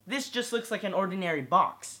this just looks like an ordinary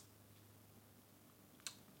box.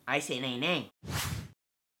 I say nay nay.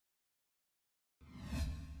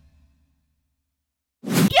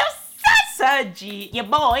 Yo, Sasaji! Your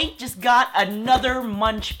boy just got another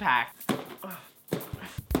MunchPak.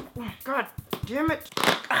 God damn it.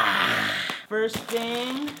 First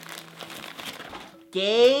thing.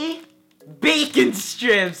 Gay bacon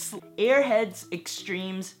strips. Airheads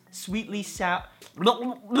Extremes Sweetly Sour.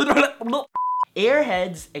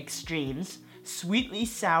 Airheads Extremes Sweetly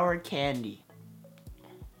Sour Candy.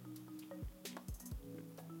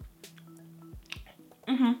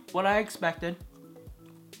 What I expected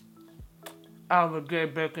out of a gay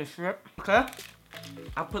bacon strip. Okay,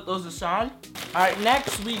 I'll put those aside. Alright,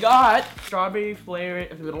 next we got strawberry flavor.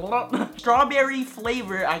 Strawberry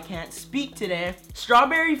flavor, I can't speak today.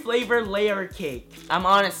 Strawberry flavor layer cake. I'm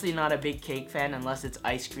honestly not a big cake fan unless it's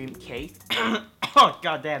ice cream cake. Oh,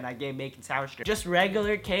 goddamn, that gave bacon sour strip. Just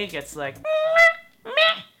regular cake, it's like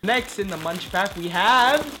Next in the MunchPak we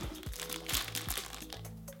have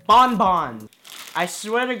bonbons. I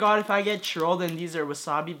swear to God, if I get trolled and these are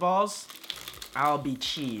wasabi balls, I'll be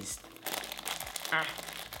cheesed.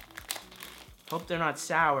 Hope they're not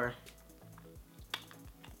sour.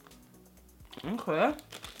 Okay.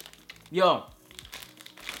 Yo,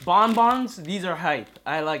 bonbons, these are hype.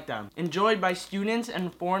 I like them. Enjoyed by students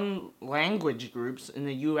and foreign language groups in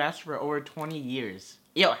the US for over 20 years.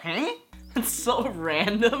 Yo, huh? That's so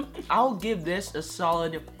random. I'll give this a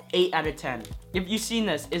solid 8 out of 10. If you've seen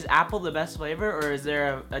this, is apple the best flavor or is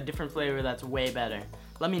there a different flavor that's way better?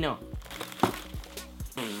 Let me know.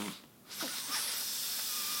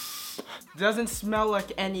 Doesn't smell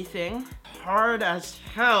like anything. Hard as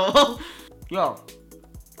hell. Yo,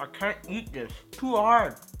 I can't eat this. Too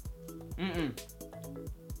hard. I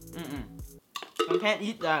can't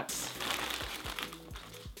eat that.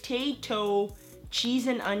 Potato cheese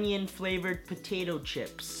and onion flavored potato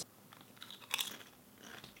chips.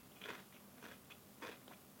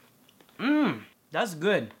 That's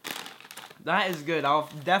good. That is good. I'll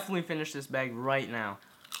definitely finish this bag right now.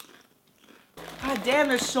 God damn,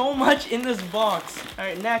 there's so much in this box.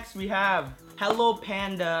 Alright, next we have Hello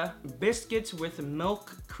Panda biscuits with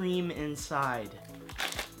milk cream inside.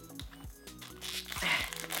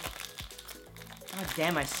 God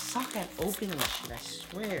damn, I suck at opening shit, I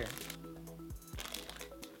swear.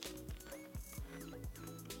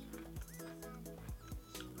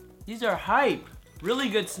 These are hype. Really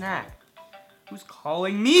good snack. Who's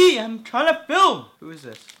calling me? I'm trying to film. Who is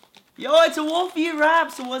this? Yo, it's a Wolfie Rap,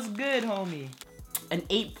 so what's good, homie? An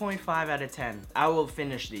 8.5 out of 10. I will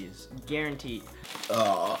finish these, guaranteed.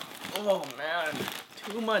 Oh man,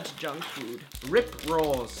 too much junk food. Rip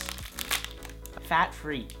rolls.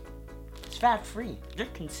 Fat-free. It's fat-free. They're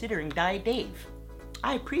considering Diet Dave.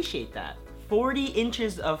 I appreciate that. 40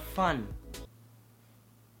 inches of fun.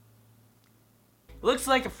 Looks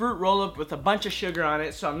like a fruit roll-up with a bunch of sugar on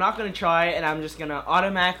it, so I'm not gonna try it, and I'm just gonna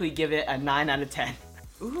automatically give it a 9 out of 10.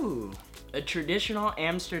 Ooh, a traditional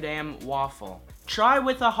Amsterdam waffle. Try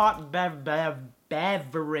with a hot beverage.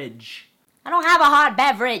 I don't have a hot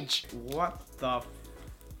beverage. What the f?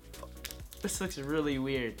 This looks really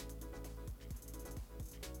weird.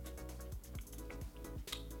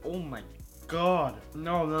 Oh my god.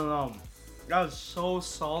 No. That was so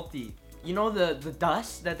salty. You know the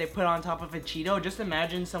dust that they put on top of a Cheeto? Just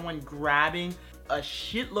imagine someone grabbing a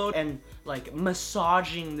shitload and like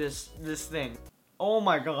massaging this thing. Oh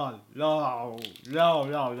my god. No. Yo,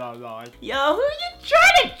 who you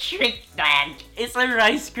trying to trick, man? It's a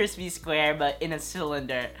Rice Krispie square, but in a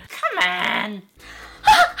cylinder. Come on.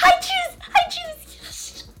 I choose.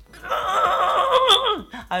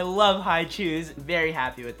 I love high chews. Very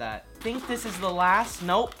happy with that. Think this is the last?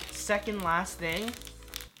 Nope. Second last thing.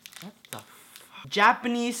 What the fuck?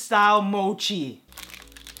 Japanese style mochi.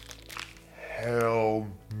 Hell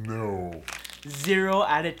no. 0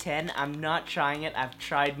 out of 10. I'm not trying it. I've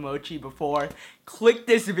tried mochi before. Click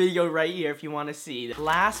this video right here if you want to see.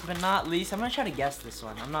 Last but not least, I'm gonna try to guess this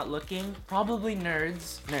one. I'm not looking. Probably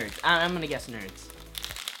nerds. I'm gonna guess nerds.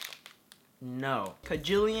 No.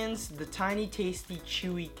 Kajillions, the tiny tasty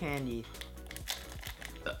chewy candy.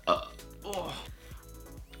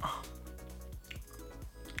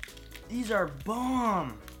 These are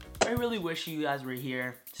bomb. I really wish you guys were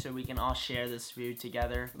here so we can all share this food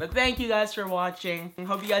together. But thank you guys for watching. I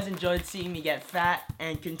hope you guys enjoyed seeing me get fat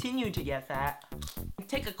and continue to get fat.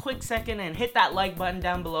 Take a quick second and hit that like button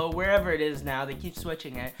down below, wherever it is now. They keep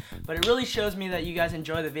switching it. But it really shows me that you guys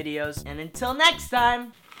enjoy the videos. And until next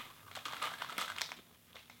time.